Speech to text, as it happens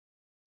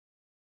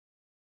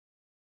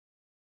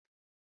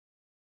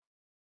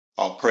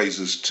All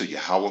praises to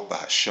Yahweh,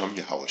 Bahashem,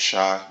 Yahweh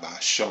Shai,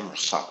 Bahashem,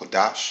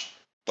 Rasakwadash.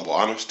 Double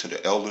honors to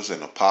the elders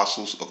and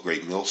apostles of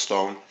Great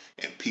Millstone,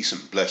 and peace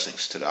and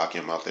blessings to the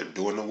Akim out there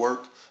doing the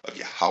work of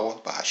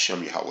Yahweh,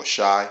 Bahashem, Yahweh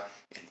Shai,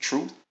 in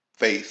truth,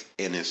 faith,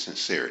 and in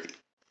sincerity.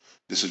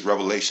 This is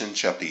Revelation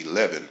chapter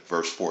 11,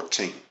 verse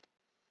 14.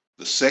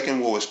 The second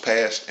woe is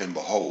past, and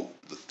behold,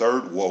 the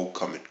third woe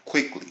cometh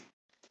quickly.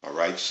 All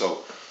right,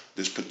 so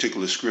this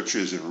particular scripture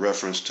is in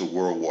reference to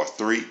World War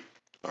III.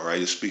 All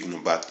right, it's speaking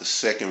about the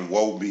second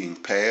woe being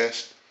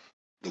past.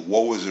 The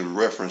woe is in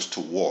reference to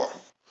war.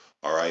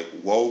 All right,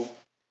 woe,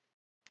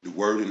 the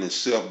word in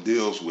itself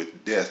deals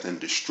with death and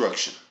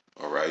destruction.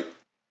 All right,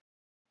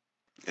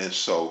 and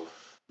so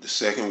the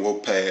second woe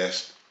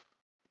passed,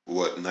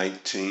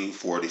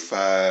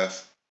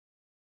 1945,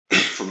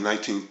 from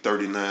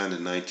 1939 to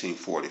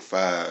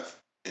 1945,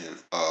 and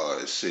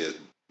it said,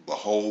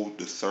 behold,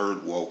 the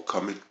third woe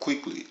cometh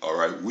quickly. All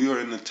right, we are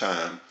in the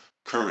time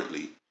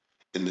currently,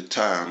 in the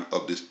time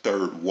of this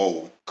third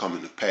woe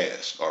coming to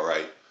pass. All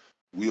right,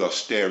 we are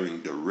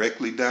staring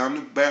directly down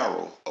the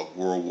barrel of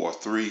World War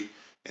III,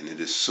 and it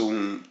is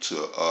soon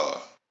to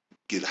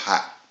get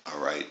hot. All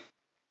right,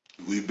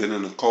 we've been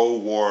in a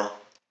Cold War.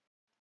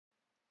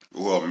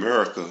 Well,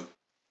 America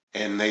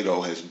and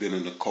NATO has been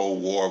in a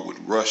Cold War with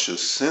Russia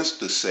since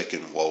the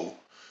second woe,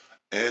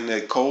 and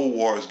that Cold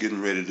War is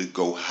getting ready to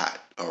go hot.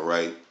 All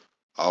right,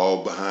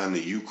 all behind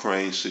the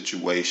Ukraine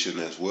situation,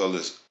 as well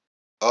as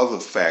other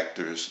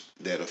factors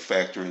that are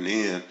factoring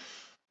in.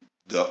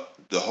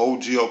 The whole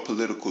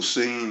geopolitical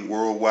scene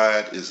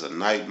worldwide is a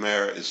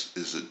nightmare, is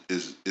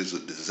a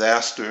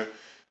disaster,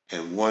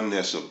 and one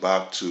that's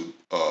about to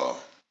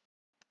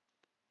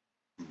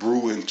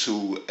brew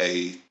into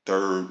a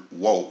third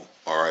woe.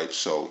 All right,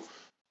 so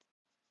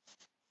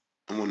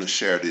I'm going to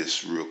share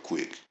this real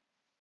quick.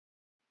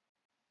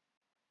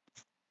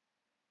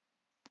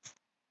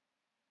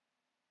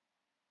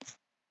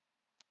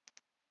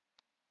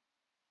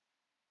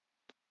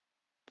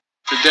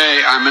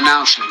 Today, I'm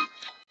announcing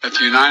that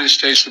the United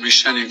States will be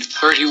sending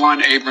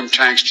 31 Abrams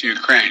tanks to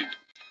Ukraine,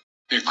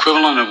 the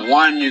equivalent of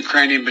 1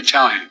 Ukrainian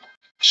battalion.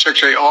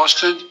 Secretary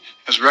Austin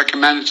has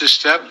recommended this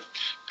step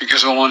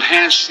because it will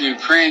enhance the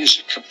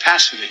Ukraine's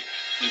capacity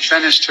to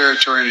defend its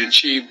territory and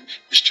achieve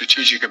its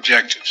strategic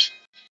objectives.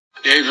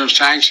 The Abrams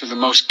tanks are the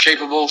most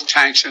capable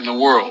tanks in the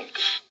world.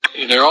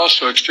 They're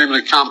also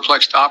extremely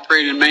complex to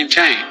operate and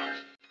maintain.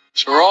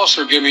 So we're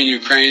also giving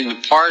Ukraine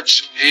the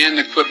parts and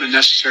equipment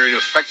necessary to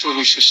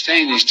effectively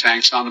sustain these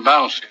tanks on the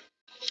battlefield.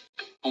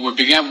 We'll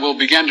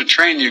begin to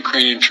train the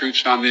Ukrainian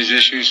troops on these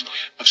issues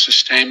of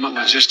sustainment,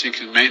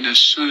 logistics, and maintenance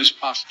as soon as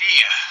possible.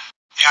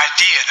 The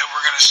idea that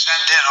we're going to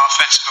send in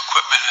offensive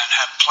equipment and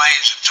have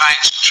planes and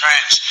tanks and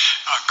trains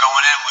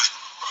going in with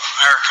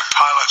American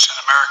pilots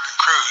and American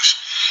crews,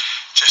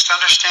 just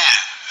understand,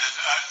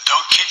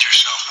 don't kid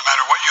yourself, no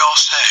matter what you all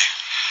say,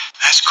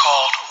 that's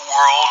called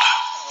World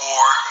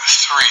War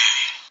III.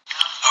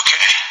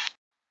 Okay?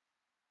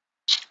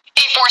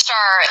 A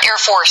four-star Air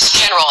Force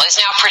general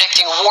is now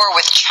predicting war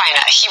with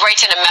China. He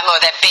writes in a memo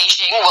that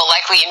Beijing will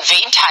likely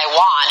invade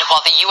Taiwan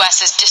while the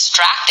U.S. is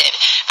distracted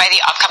by the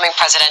upcoming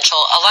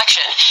presidential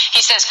election.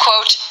 He says,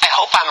 quote, I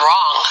hope I'm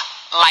wrong.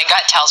 My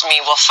gut tells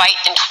me we'll fight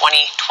in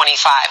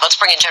 2025. Let's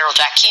bring in General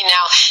Jack Keane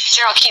now.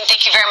 General Keane,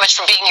 thank you very much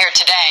for being here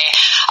today.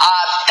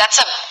 That's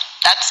a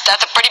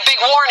pretty big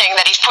warning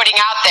that he's putting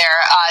out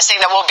there, saying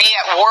that we'll be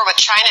at war with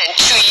China in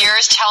 2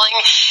 years, telling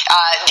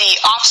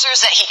the officers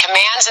that he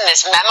commands in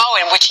this memo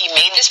in which he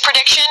made this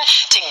prediction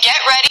to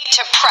get ready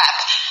to prep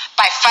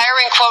by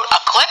firing, quote, a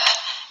clip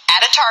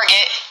at a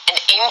target and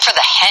aim for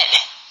the head.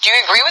 Do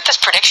you agree with this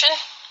prediction?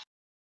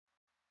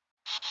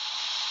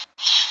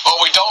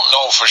 Well, we don't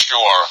know for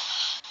sure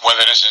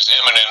whether this is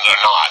imminent or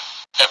not,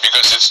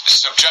 because it's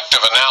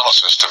subjective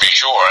analysis, to be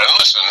sure. And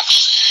listen,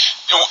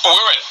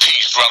 we're at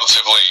peace,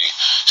 relatively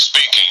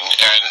speaking,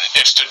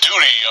 and it's the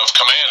duty of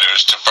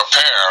commanders to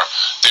prepare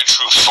their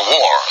troops for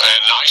war.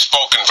 And I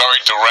spoke in very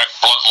direct,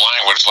 blunt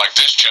language, like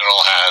this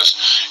general has,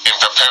 in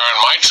preparing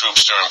my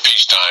troops during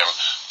peacetime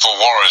for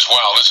war as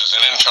well. This is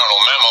an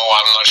internal memo.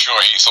 I'm not sure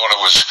he thought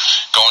it was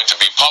going to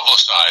be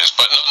publicized,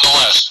 but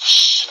nonetheless,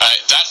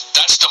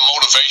 that's the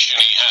motivation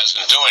he has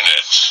in doing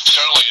it.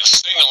 Certainly, it's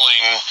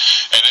signaling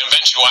an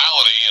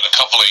eventuality in a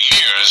couple of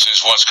years is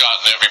what's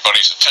gotten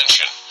everybody's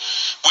attention.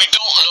 We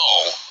don't know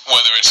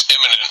whether it's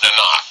imminent or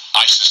not.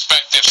 I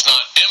suspect it's not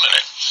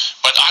imminent,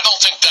 but I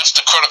don't think that's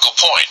the critical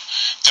point.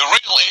 The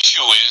real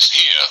issue is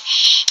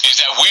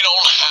that we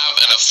don't have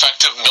an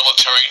effective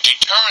military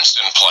deterrence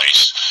in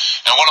place.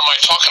 And what am I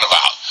talking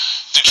about?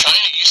 The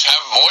Chinese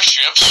have more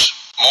ships,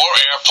 more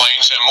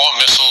airplanes, and more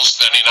missiles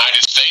than the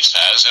United States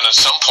has, and at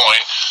some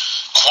point,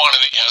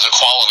 quantity has a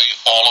quality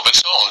all of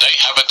its own. They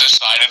have a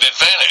decided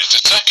advantage.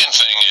 The second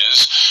thing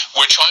is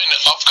we're trying to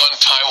upgun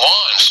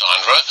Taiwan,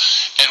 Sandra,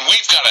 and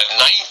we've got a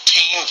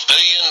 $19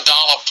 billion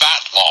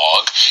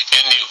backlog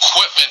in the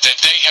equipment that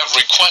they have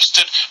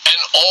requested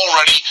and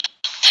already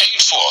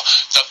paid for.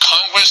 The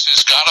Congress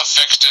has got to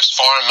fix this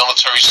foreign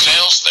military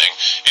sales thing.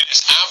 It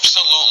is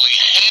absolutely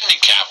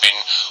handicapping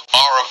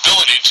our our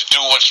ability to do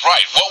what's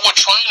right. What we're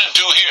trying to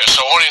do here, so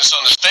audience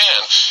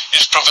understand,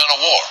 is prevent a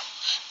war.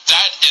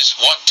 That is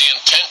what the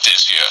intent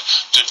is here.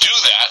 To do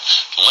that,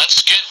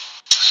 let's get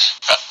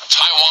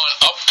Taiwan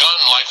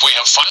upgunned like we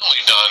have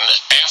finally done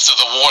after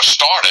the war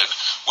started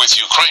with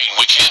Ukraine.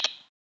 We can't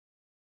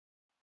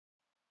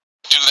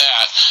do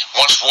that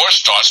once war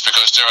starts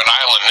because they're an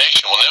island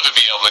nation. We'll never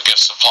be able to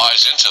get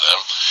supplies into them.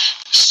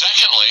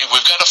 Secondly,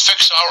 we've got to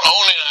fix our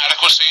own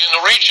inadequacy in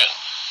the region.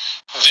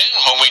 Then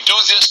when we do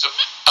this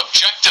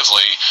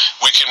objectively,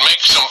 we can make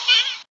some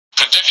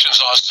predictions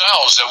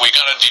ourselves that we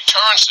got a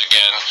deterrence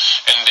again,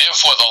 and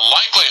therefore the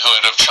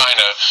likelihood of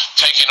China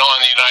taking on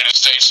the United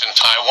States and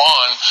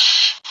Taiwan,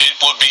 it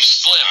would be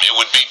slim, it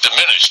would be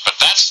diminished. But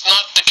that's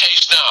not the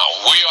case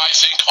now. We, I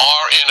think,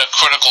 are in a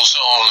critical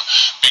zone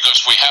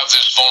because we have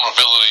this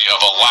vulnerability of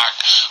a lack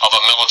of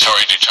a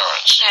military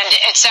deterrence. And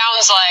it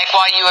sounds like,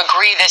 while you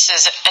agree this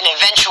is an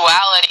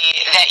eventuality,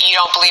 that you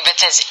don't believe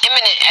it's as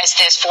imminent as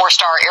this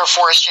four-star Air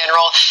Force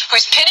general,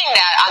 who's pinning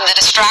that on the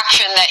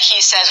distraction that he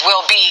says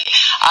will be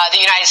the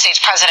United States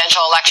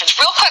presidential elections.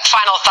 Real quick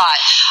final thought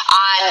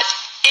on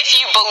if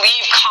you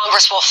believe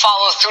Congress will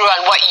follow through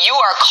on what you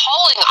are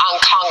calling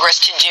on Congress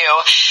to do.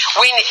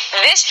 When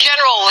this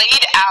general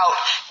laid out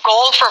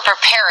goals for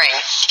preparing,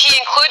 he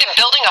included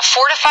building a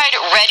fortified,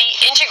 ready,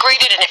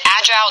 integrated, and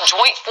agile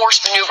joint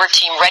force maneuver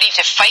team ready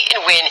to fight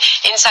and win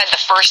inside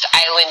the first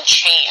island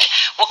chain.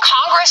 Will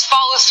Congress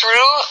follow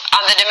through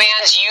on the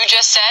demands you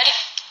just said?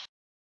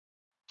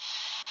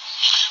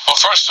 Well,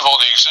 first of all,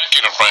 the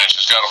executive branch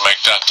has got to make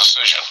that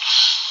decision.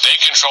 They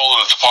control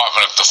the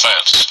Department of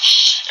Defense.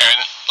 And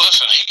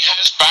listen, he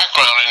has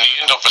background in the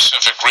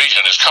Indo-Pacific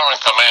region. His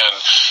current command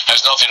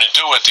has nothing to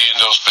do with the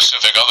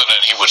Indo-Pacific other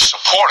than he would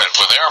support it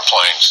with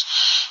airplanes.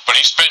 But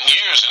he spent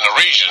years in the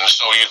region,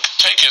 so you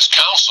take his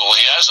counsel,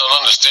 he has an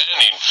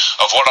understanding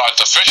of what our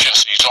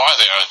deficiencies are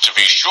there, to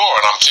be sure,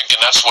 and I'm thinking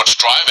that's what's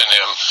driving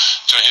him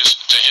to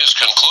his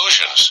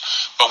conclusions.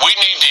 But we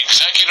need the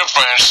executive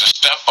branch to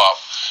step up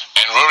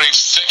and really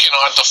thicken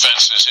our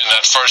defenses in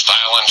that first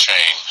island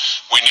chain.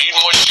 We need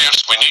more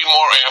ships, we need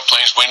more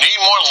airplanes, we need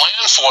more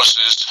land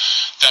forces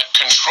that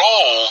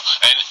control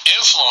and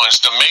influence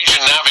the major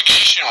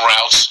navigation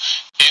routes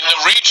in the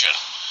region.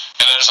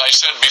 And as I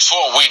said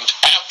before, we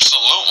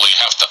absolutely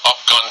have to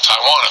upgun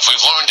Taiwan. If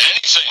we've learned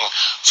anything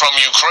from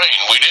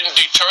Ukraine, we didn't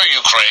deter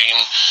Ukraine,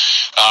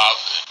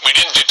 we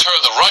didn't deter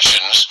the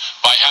Russians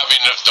by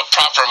having the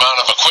proper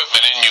amount of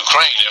equipment in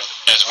Ukraine.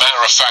 As a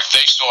matter of fact,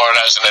 they saw it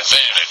as an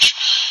advantage.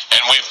 And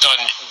we've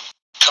done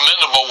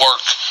commendable work,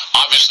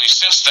 obviously,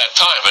 since that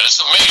time, and it's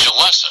a major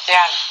lesson.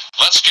 Yeah.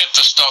 Let's get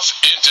the stuff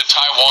into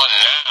Taiwan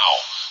now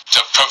to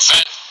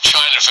prevent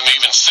China from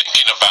even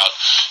thinking about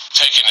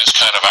taking this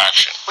kind of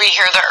action. We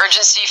hear the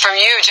urgency from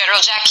you, General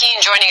Jack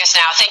Keane, joining us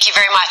now. Thank you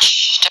very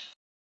much.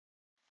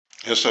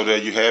 And so there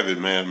you have it,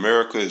 man.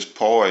 America is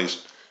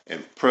poised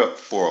and prepped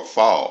for a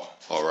fall,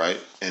 all right?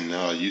 And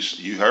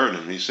you heard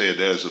him. He said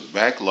there's a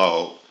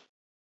backlog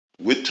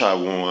with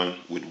Taiwan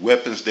with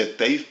weapons that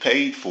they've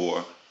paid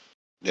for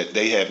that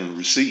they haven't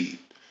received.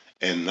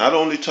 And not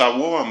only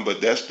Taiwan,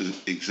 but that's the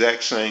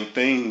exact same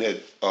thing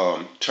that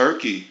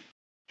Turkey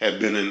had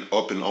been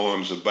up in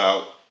arms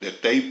about,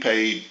 that they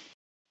paid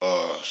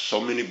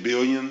so many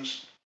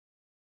billions,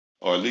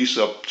 or at least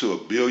up to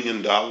 $1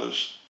 billion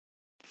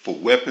for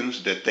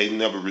weapons that they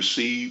never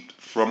received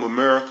from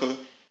America.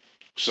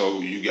 So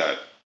you got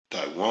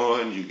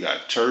Taiwan, you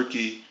got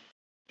Turkey,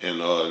 and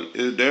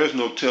there's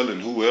no telling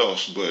who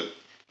else, but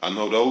I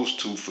know those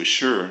two for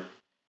sure.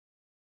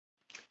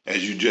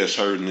 As you just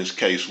heard in this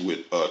case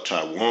with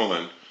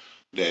Taiwan,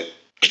 that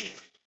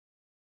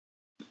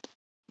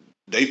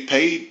they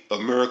paid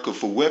America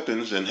for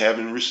weapons and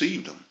haven't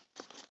received them.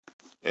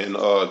 And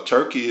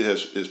Turkey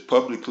has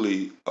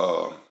publicly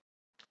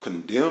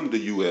condemned the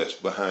U.S.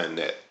 behind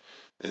that.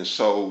 And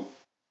so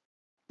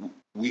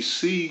we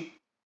see,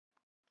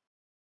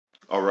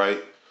 all right,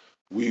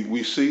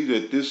 we see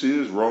that this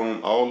is Rome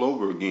all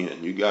over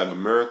again. You got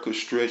America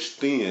stretched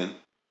thin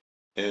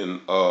and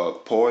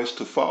poised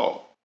to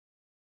fall.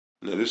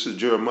 Now, this is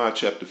Jeremiah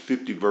chapter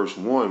 50, verse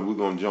 1. We're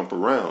going to jump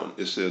around.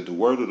 It says, the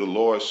word of the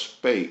Lord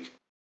spake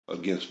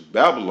against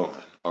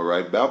Babylon. All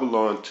right,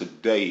 Babylon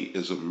today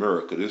is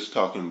America. This is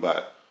talking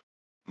about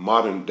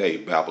modern day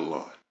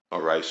Babylon.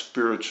 All right,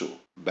 spiritual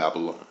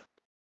Babylon.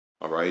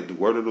 All right, the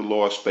word of the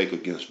Lord spake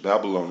against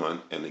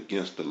Babylon and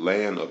against the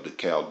land of the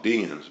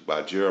Chaldeans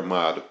by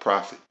Jeremiah the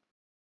prophet.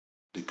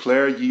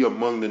 Declare ye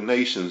among the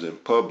nations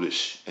and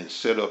publish and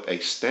set up a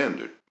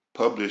standard.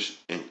 Publish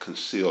and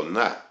conceal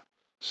not.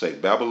 Say,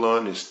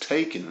 Babylon is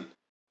taken,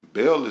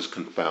 Bel is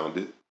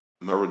confounded,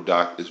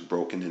 Merodach is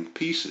broken in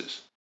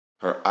pieces.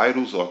 Her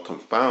idols are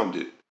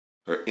confounded,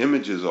 her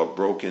images are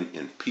broken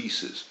in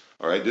pieces.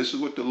 All right, this is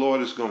what the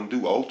Lord is going to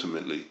do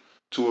ultimately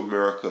to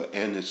America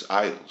and its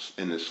idols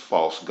and its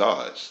false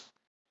gods.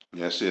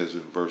 And that says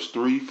in verse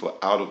 3, for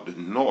out of the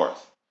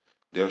north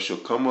there shall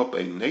come up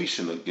a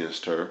nation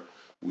against her,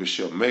 which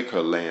shall make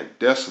her land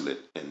desolate,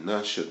 and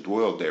none shall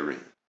dwell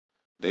therein.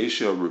 They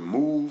shall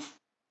remove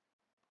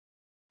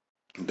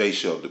They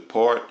shall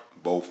depart,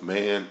 both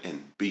man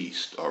and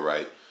beast. All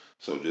right.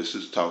 So this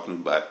is talking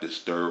about this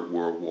third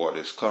world war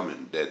that's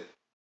coming. That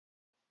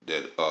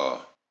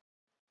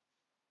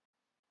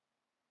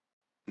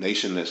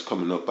nation that's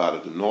coming up out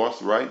of the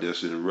north, right?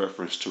 That's in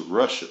reference to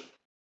Russia.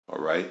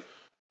 All right.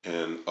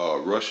 And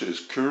Russia is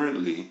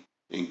currently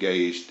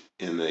engaged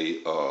in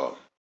a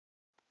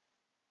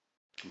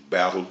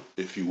battle,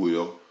 if you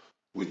will,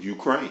 with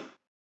Ukraine.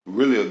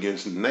 Really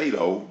against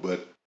NATO,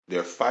 but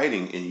they're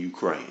fighting in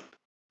Ukraine.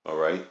 All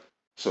right.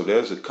 So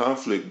there's a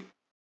conflict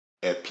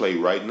at play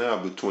right now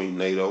between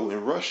NATO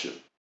and Russia.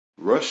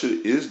 Russia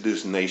is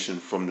this nation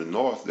from the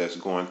north that's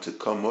going to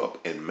come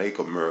up and make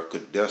America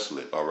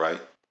desolate. All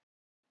right.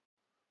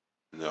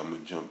 Now I'm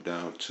going to jump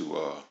down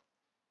to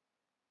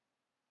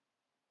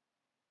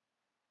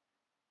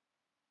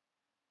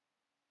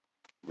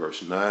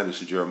verse 9.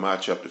 This is Jeremiah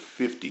chapter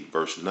 50,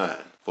 verse 9.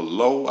 For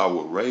lo, I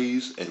will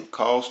raise and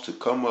cause to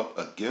come up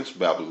against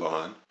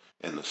Babylon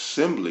an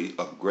assembly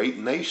of great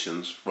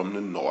nations from the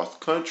north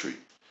country,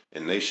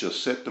 and they shall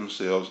set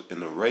themselves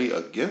in array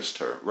against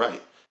her,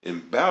 right,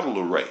 in battle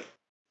array.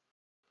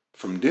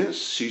 From thence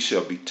she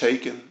shall be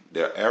taken,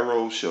 their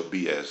arrows shall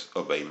be as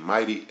of a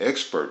mighty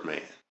expert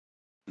man.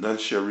 None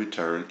shall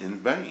return in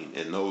vain.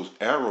 And those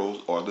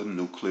arrows are the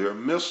nuclear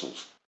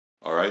missiles.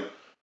 All right.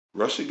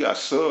 Russia got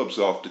subs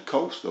off the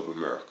coast of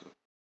America.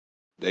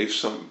 They've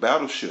sunk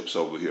battleships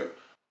over here.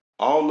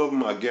 All of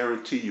them, I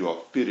guarantee you,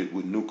 are fitted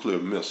with nuclear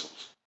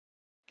missiles.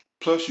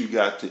 Plus, you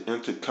got the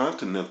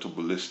intercontinental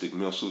ballistic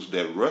missiles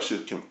that Russia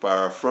can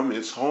fire from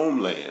its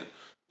homeland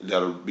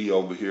that'll be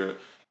over here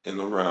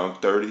in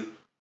around 30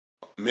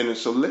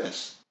 minutes or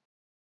less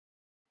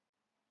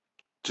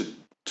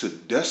to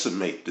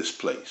decimate this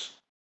place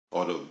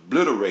or to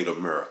obliterate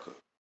America.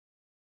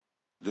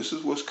 This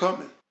is what's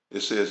coming.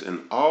 It says,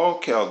 and all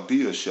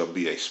Chaldea shall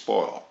be a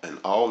spoil, and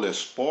all that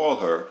spoil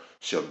her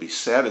shall be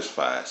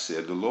satisfied,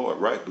 said the Lord,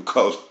 right?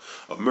 Because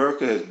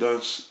America has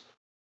done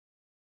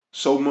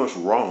so much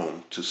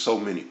wrong to so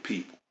many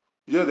people.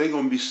 Yeah, they're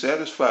going to be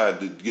satisfied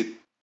to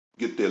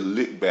get their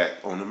lick back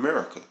on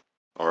America,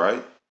 all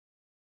right?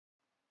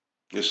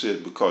 It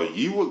says, because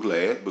ye were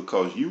glad,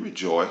 because ye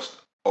rejoiced,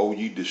 O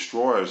ye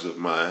destroyers of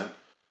mine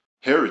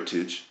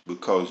heritage,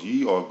 because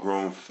ye are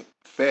grown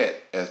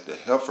fat as the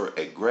heifer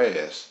at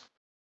grass,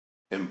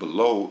 and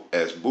bellow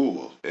as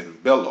bulls,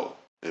 and bellow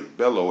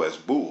as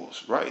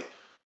bulls, right?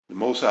 The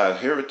Most High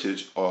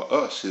heritage are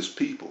us, his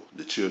people,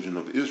 the children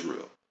of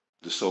Israel,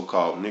 the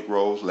so-called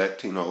Negroes,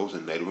 Latinos,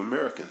 and Native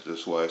Americans.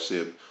 That's why I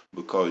said,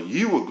 because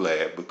ye were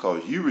glad,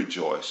 because ye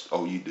rejoiced,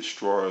 O ye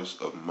destroyers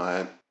of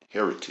mine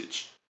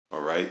heritage,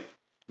 all right?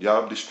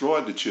 Y'all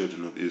destroyed the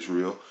children of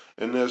Israel,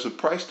 and there's a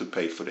price to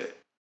pay for that,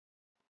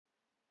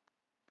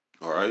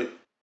 all right?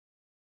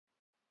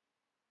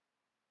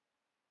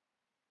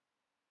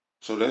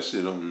 So that's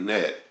it on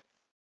that.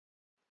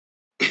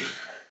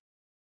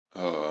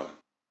 uh,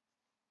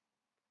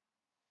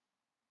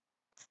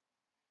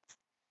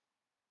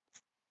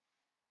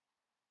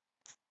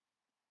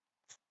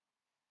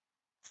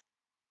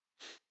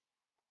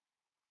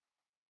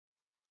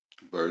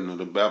 Burden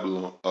of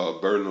Babylon.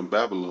 Burden of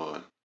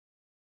Babylon.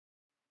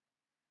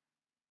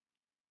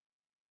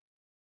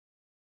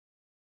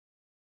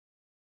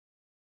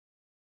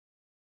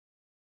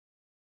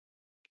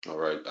 All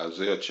right,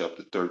 Isaiah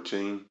chapter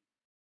 13.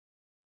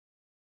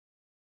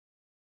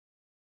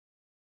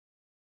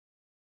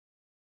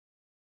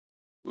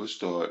 We'll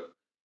start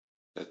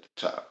at the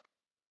top.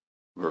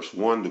 Verse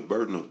 1, the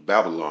burden of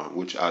Babylon,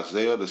 which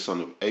Isaiah the son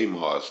of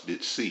Amos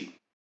did see.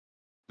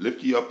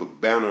 Lift ye up a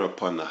banner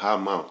upon the high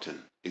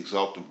mountain,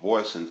 exalt the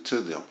voice unto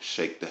them,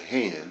 shake the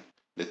hand,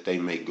 that they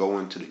may go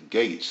into the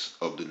gates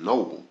of the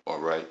noble. All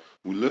right,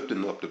 we're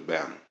lifting up the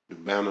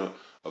banner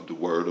of the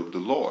word of the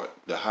Lord.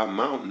 The high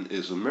mountain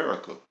is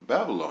America,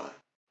 Babylon.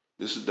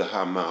 This is the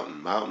high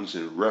mountain. Mountains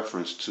in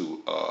reference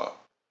to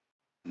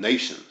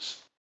nations,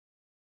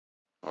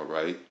 all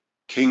right,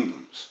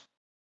 kingdoms.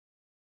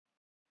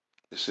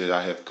 It said,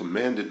 I have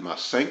commanded my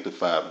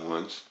sanctified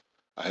ones,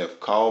 I have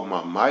called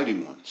my mighty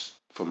ones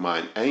for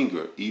mine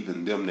anger,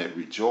 even them that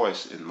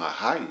rejoice in my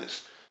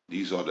highness.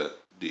 These are the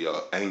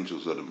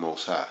angels of the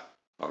Most High,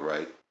 all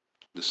right?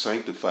 The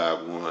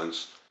sanctified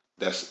ones,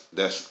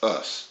 that's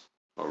us,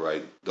 all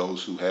right?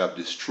 Those who have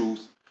this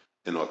truth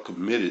and are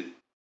committed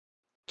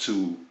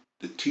to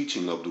the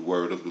teaching of the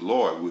word of the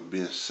Lord. We're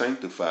being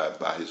sanctified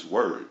by his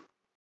word,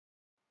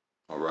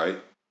 all right?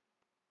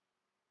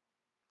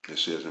 It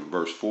says in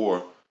verse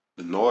 4,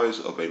 the noise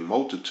of a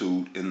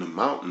multitude in the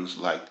mountains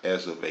like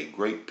as of a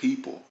great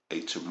people,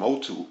 a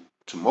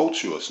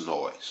tumultuous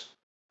noise.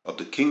 Of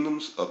the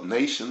kingdoms of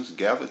nations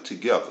gathered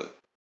together,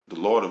 the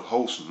Lord of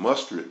hosts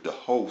mustered the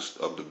host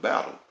of the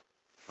battle.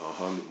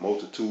 The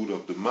multitude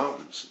of the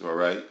mountains, all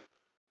right?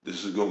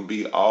 This is going to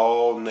be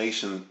all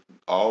nations,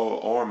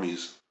 all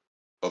armies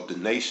of the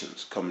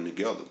nations coming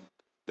together.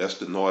 That's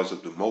the noise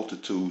of the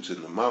multitudes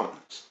in the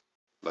mountains,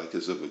 like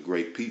as of a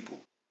great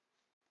people.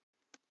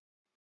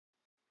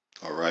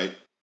 All right.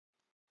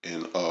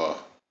 And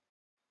well,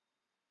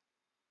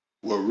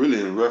 really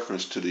in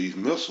reference to these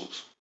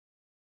missiles.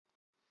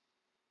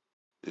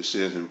 It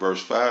says in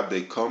verse 5,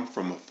 they come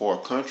from a far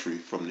country,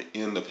 from the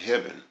end of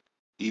heaven,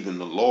 even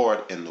the Lord,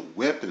 and the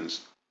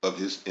weapons of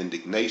his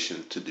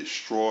indignation to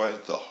destroy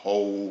the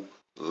whole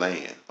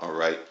land. All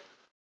right.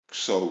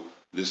 So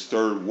this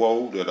third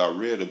woe that I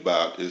read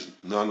about is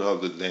none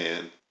other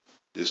than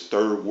this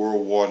third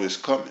world war that's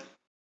coming.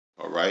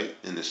 All right.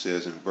 And it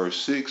says in verse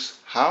 6,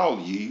 howl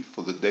ye,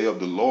 for the day of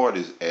the Lord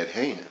is at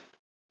hand.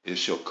 It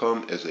shall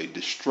come as a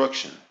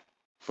destruction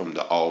from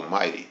the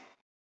Almighty.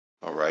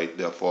 All right.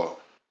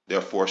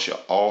 Therefore shall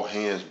all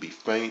hands be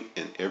faint,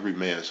 and every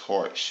man's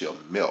heart shall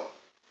melt.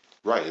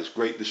 Right. It's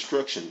great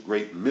destruction,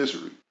 great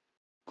misery,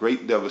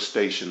 great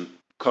devastation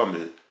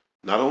coming,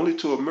 not only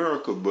to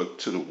America, but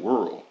to the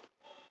world.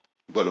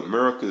 But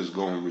America is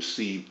going to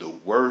receive the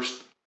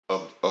worst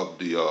of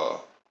the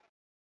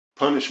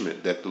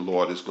punishment that the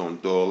Lord is going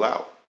to dole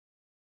out.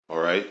 All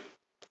right.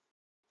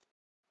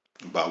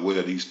 By way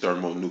of these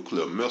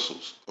thermonuclear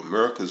missiles,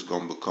 America is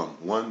going to become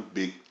one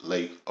big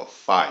lake of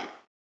fire.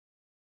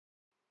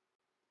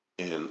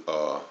 And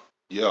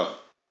yeah,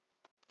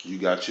 you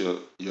got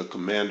your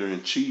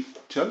commander-in-chief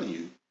telling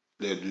you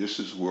that this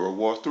is World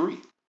War III.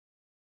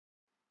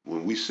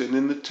 When we sitting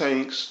in the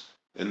tanks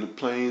and the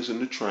planes and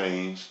the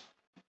trains,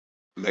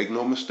 make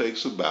no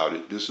mistakes about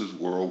it, this is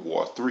World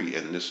War III,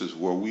 and this is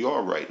where we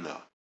are right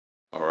now.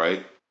 All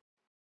right?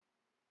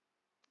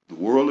 The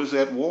world is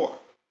at war.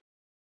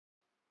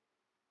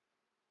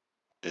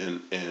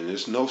 And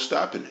there's no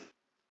stopping it.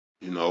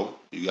 You know,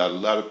 you got a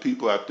lot of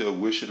people out there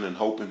wishing and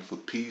hoping for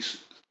peace,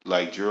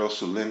 like Gerald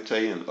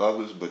Celente and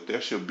others, but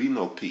there shall be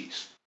no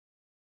peace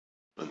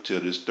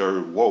until this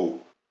third woe.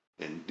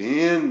 And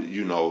then,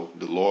 you know,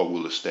 the Lord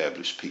will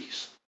establish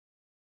peace.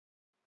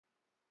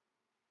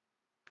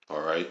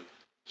 All right?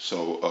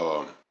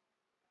 So,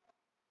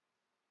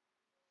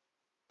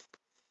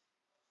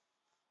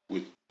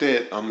 with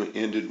that, I'm going to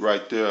end it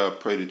right there. I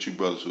pray that you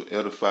brothers were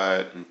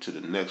edified. And to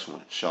the next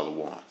one,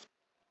 Shalom.